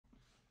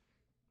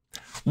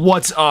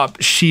What's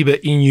up, Shiba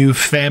Inu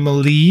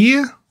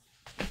family?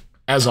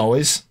 As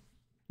always,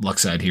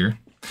 Luckside here,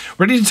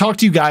 ready to talk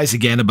to you guys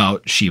again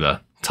about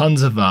Shiba.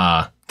 Tons of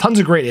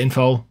great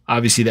info,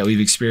 obviously, that we've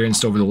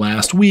experienced over the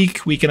last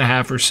week and a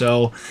half or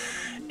so.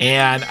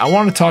 And I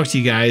want to talk to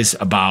you guys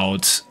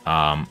about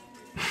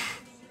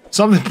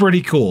something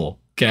pretty cool,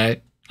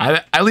 okay?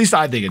 At least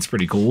I think it's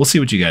pretty cool. We'll see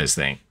what you guys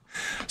think.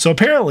 So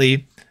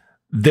apparently,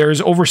 there's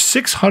over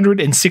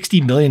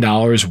 $660 million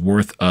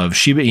worth of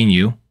Shiba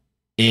Inu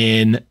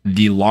in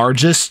the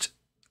largest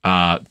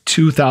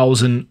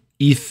 2,000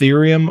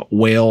 Ethereum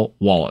whale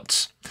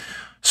wallets.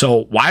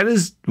 So what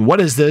is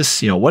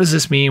this? What does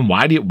this mean?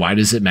 Why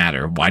does it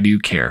matter? Why do you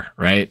care,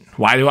 right?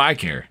 Why do I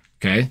care?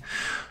 Okay.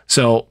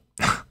 So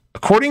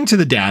according to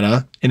the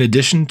data, in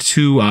addition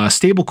to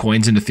stable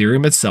coins in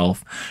Ethereum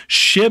itself,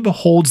 SHIB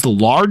holds the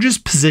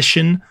largest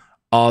position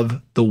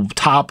of the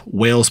top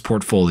whales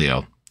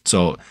portfolio.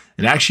 So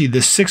it actually,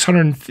 this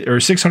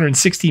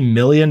 $660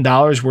 million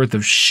worth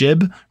of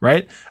SHIB,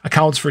 right,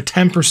 accounts for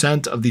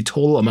 10% of the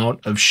total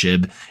amount of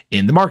SHIB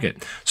in the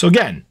market. So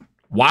again,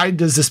 why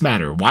does this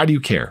matter? Why do you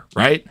care,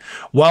 right?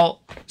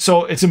 Well,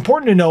 so it's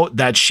important to note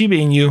that Shiba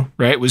Inu,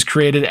 right, was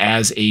created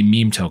as a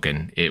meme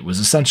token. It was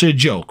essentially a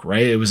joke,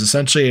 right? It was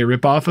essentially a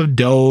ripoff of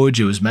Doge.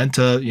 It was meant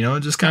to,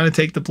 just kind of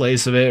take the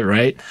place of it,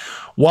 right?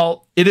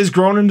 Well, it has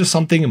grown into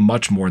something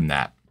much more than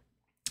that.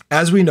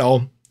 As we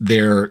know,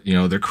 they're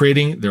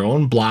creating their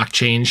own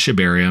blockchain,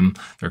 Shibarium.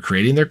 They're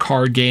creating their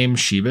card game,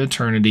 Shiba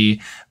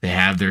Eternity. They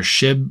have their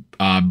SHIB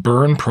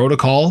burn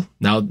protocol.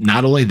 Now,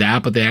 not only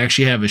that, but they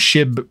actually have a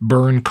SHIB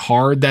burn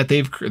card that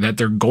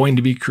they're going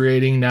to be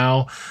creating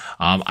now.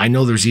 I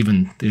know there's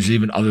even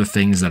other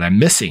things that I'm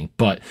missing,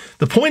 but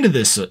the point of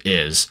this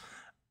is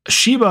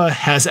Shiba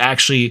has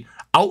actually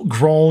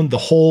outgrown the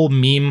whole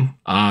meme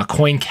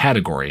coin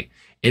category.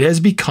 It has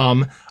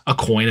become a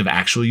coin of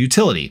actual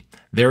utility.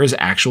 There is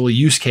actual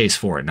use case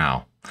for it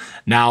now.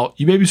 Now,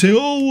 you may be saying,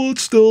 oh, well,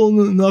 it's still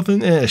nothing.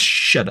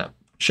 Shut up,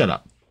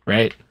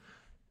 right?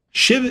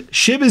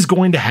 SHIB is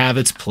going to have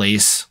its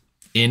place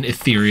in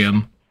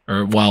Ethereum,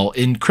 or well,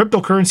 in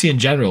cryptocurrency in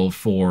general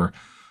for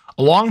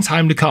a long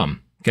time to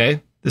come,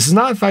 okay? This is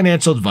not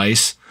financial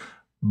advice,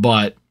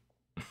 but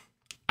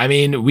I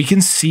mean, we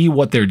can see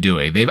what they're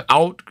doing.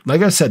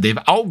 Like I said, they've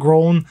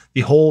outgrown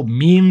the whole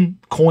meme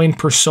coin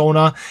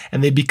persona,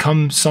 and they've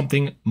become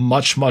something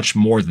much, much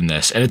more than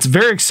this. And it's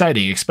very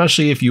exciting,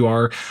 especially if you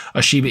are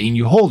a Shiba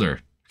Inu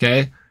holder,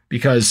 okay?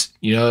 Because,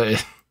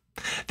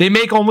 they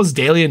make almost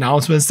daily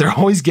announcements. They're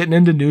always getting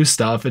into new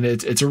stuff, and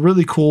it's a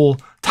really cool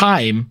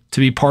time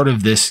to be part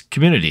of this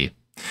community.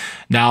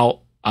 Now,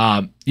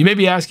 you may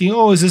be asking,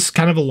 oh, is this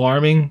kind of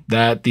alarming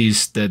that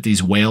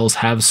these whales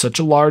have such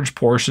a large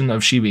portion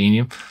of Shiba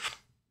Inu?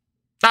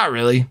 Not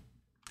really.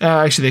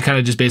 Actually, they kind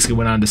of just basically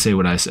went on to say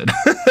what I said.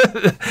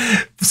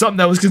 Something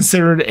that was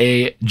considered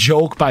a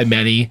joke by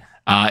many.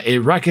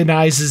 It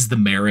recognizes the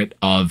merit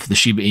of the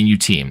Shiba Inu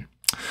team.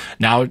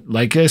 Now,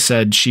 like I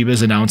said,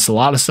 Shiba's announced a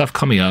lot of stuff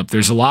coming up.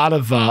 There's a lot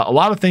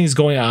of things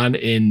going on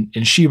in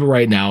Shiba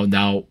right now.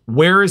 Now,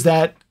 where is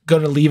that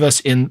going to leave us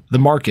in the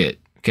market?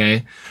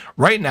 Okay,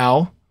 right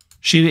now,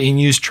 Shiba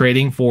Inu is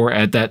trading for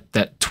at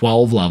that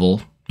 12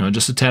 level,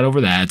 just a tad over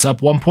that. It's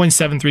up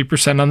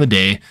 1.73% on the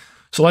day.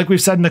 So like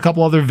we've said in a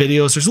couple other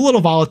videos, there's a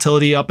little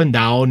volatility up and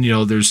down.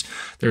 There's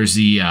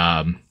the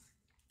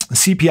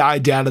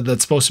CPI data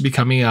that's supposed to be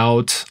coming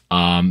out.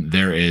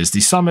 There is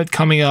the summit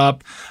coming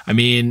up. I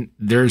mean,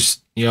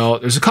 there's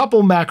a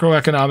couple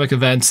macroeconomic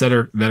events that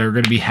are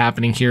going to be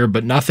happening here,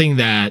 but nothing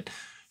that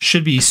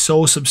should be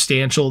so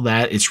substantial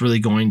that it's really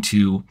going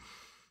to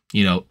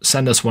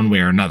send us one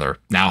way or another.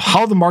 Now,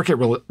 how the market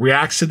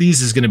reacts to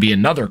these is going to be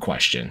another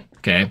question.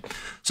 Okay.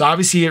 So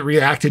obviously it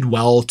reacted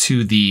well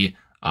to the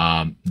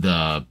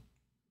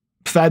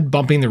Fed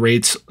bumping the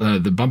rates,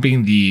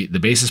 bumping the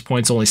basis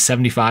points, only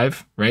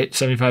 75, right?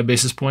 75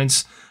 basis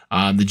points.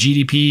 The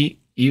GDP,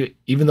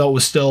 even though it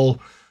was still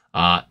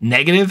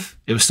negative,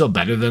 it was still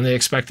better than they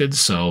expected.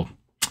 So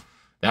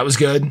that was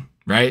good,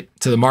 right?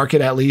 To the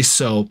market at least.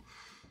 So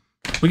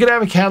we could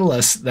have a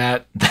catalyst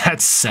that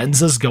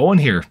sends us going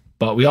here.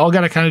 But we all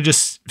got to kind of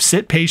just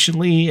sit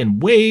patiently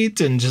and wait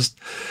and just,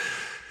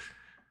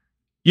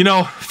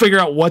 figure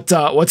out what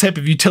type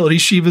of utility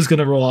Shiba is going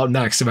to roll out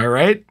next. Am I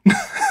right?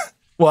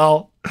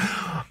 Well,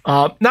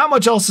 not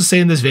much else to say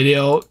in this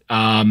video.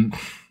 Shiba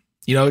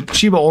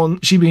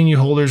Inu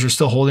holders are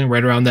still holding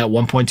right around that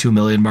 1.2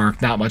 million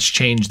mark. Not much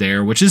change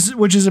there, which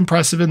is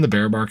impressive in the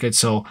bear market.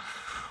 So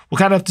we'll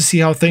kind of have to see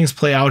how things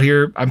play out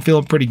here. I'm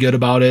feeling pretty good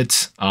about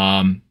it.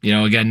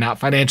 Again, not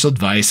financial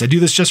advice. I do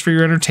this just for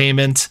your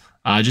entertainment.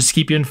 Just to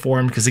keep you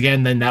informed, because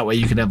again, then that way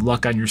you can have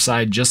luck on your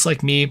side, just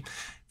like me.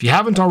 If you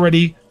haven't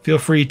already, feel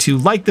free to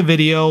like the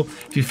video.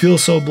 If you feel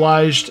so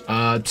obliged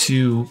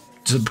to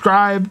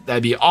subscribe,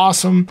 that'd be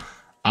awesome.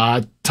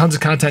 Tons of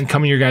content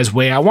coming your guys'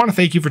 way. I want to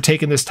thank you for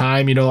taking this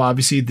time.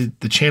 Obviously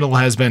the channel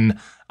has been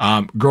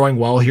growing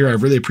well here. I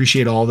really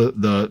appreciate all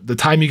the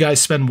time you guys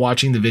spend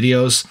watching the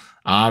videos.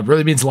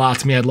 Really means a lot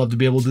to me. I'd love to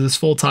be able to do this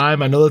full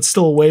time. I know that's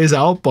still a ways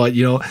out, but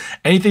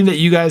anything that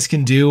you guys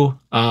can do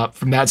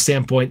from that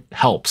standpoint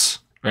helps,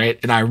 right?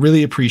 And I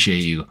really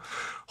appreciate you.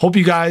 Hope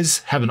you guys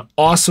have an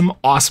awesome,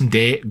 awesome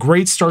day.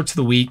 Great start to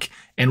the week,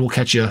 and we'll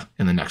catch you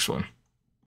in the next one.